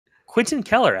Quentin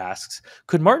Keller asks,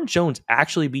 could Martin Jones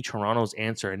actually be Toronto's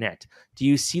answer in net? Do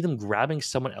you see them grabbing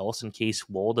someone else in case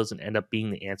Woll doesn't end up being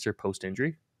the answer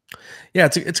post-injury? Yeah,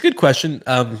 it's a good question.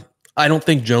 I don't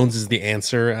think Jones is the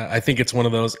answer. I think it's one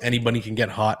of those anybody can get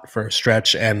hot for a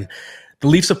stretch, and the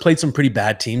Leafs have played some pretty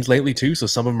bad teams lately too. So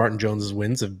some of Martin Jones's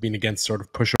wins have been against sort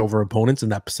of pushover opponents in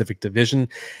that Pacific Division,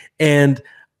 and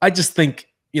I just think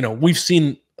we've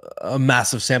seen a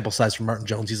massive sample size from Martin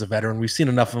Jones. He's a veteran. We've seen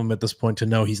enough of him at this point to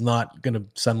know he's not going to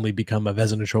suddenly become a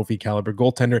Vezina Trophy caliber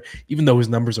goaltender, even though his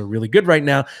numbers are really good right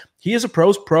now. He is a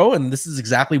pro's pro, and this is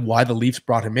exactly why the Leafs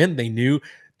brought him in. They knew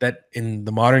that in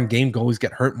the modern game, goalies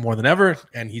get hurt more than ever,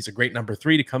 and he's a great number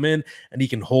 3 to come in, and he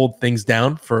can hold things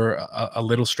down for a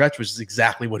little stretch, which is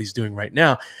exactly what he's doing right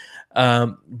now.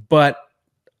 But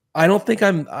I don't think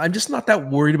I'm just not that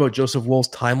worried about Joseph Woll's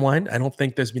timeline. I don't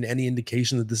think there's been any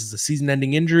indication that this is a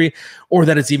season-ending injury or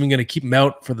that it's even going to keep him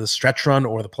out for the stretch run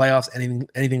or the playoffs,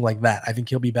 anything like that. I think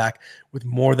he'll be back with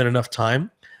more than enough time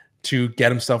to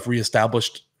get himself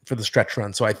reestablished for the stretch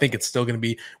run. So I think it's still going to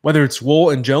be, whether it's Woll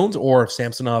and Jones or if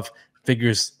Samsonov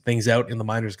figures things out in the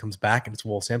minors, comes back and it's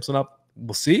Woll Samsonov,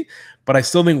 we'll see. But I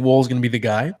still think Woll's going to be the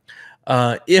guy.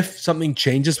 If something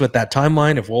changes with that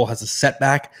timeline, if Woll has a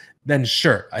setback, then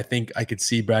sure, I think I could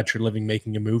see Brad Treliving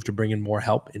making a move to bring in more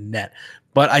help in net.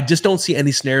 But I just don't see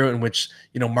any scenario in which,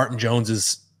 Martin Jones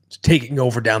is taking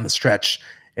over down the stretch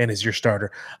and is your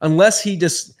starter. Unless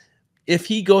if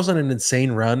he goes on an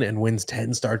insane run and wins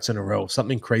 10 starts in a row,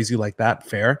 something crazy like that,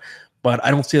 fair. But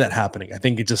I don't see that happening. I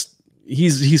think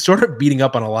he's sort of beating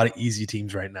up on a lot of easy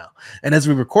teams right now. And as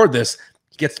we record this,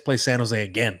 he gets to play San Jose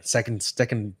again,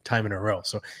 second time in a row.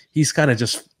 So he's kind of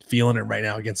just feeling it right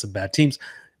now against some bad teams.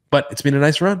 But it's been a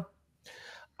nice run.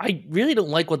 I really don't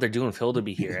like what they're doing Phil to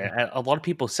be here. A lot of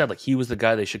people said like he was the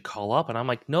guy they should call up, and I'm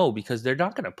like, no, because they're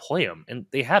not going to play him, and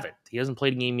they haven't. He hasn't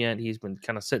played a game yet. He's been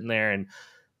kind of sitting there, and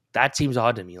that seems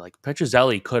odd to me. Like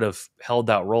Petrozelli could have held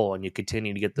that role, and you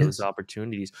continue to get those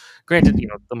opportunities. Granted,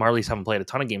 the Marlies haven't played a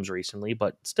ton of games recently,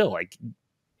 but still, like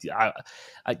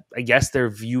I guess they're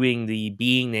viewing the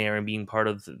being there and being part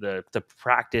of the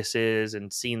practices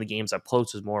and seeing the games up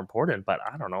close is more important. But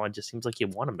I don't know. It just seems like you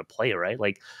want him to play, right?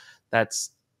 Like that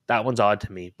one's odd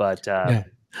to me. But yeah.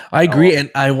 I agree, and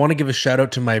I want to give a shout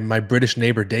out to my British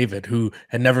neighbor David, who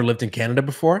had never lived in Canada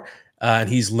before. And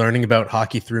he's learning about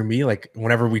hockey through me. Like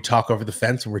whenever we talk over the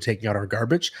fence and we're taking out our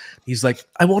garbage, he's like,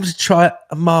 "I wanted to try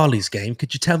a Marlies game.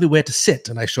 Could you tell me where to sit?"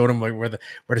 And I showed him where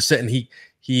to sit, and he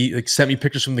like sent me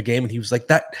pictures from the game, and he was like,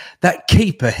 "That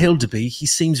keeper Hildeby, he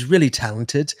seems really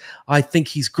talented. I think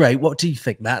he's great. What do you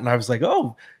think, Matt?" And I was like,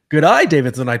 "Oh, good eye,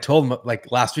 David." And I told him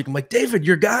like last week, I'm like, "David,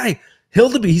 your guy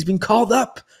Hildeby, he's been called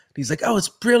up." He's like, "Oh, it's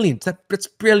brilliant. That's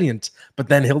brilliant." But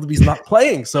then Hildeby's not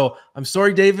playing, so I'm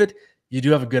sorry, David. You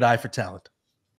do have a good eye for talent.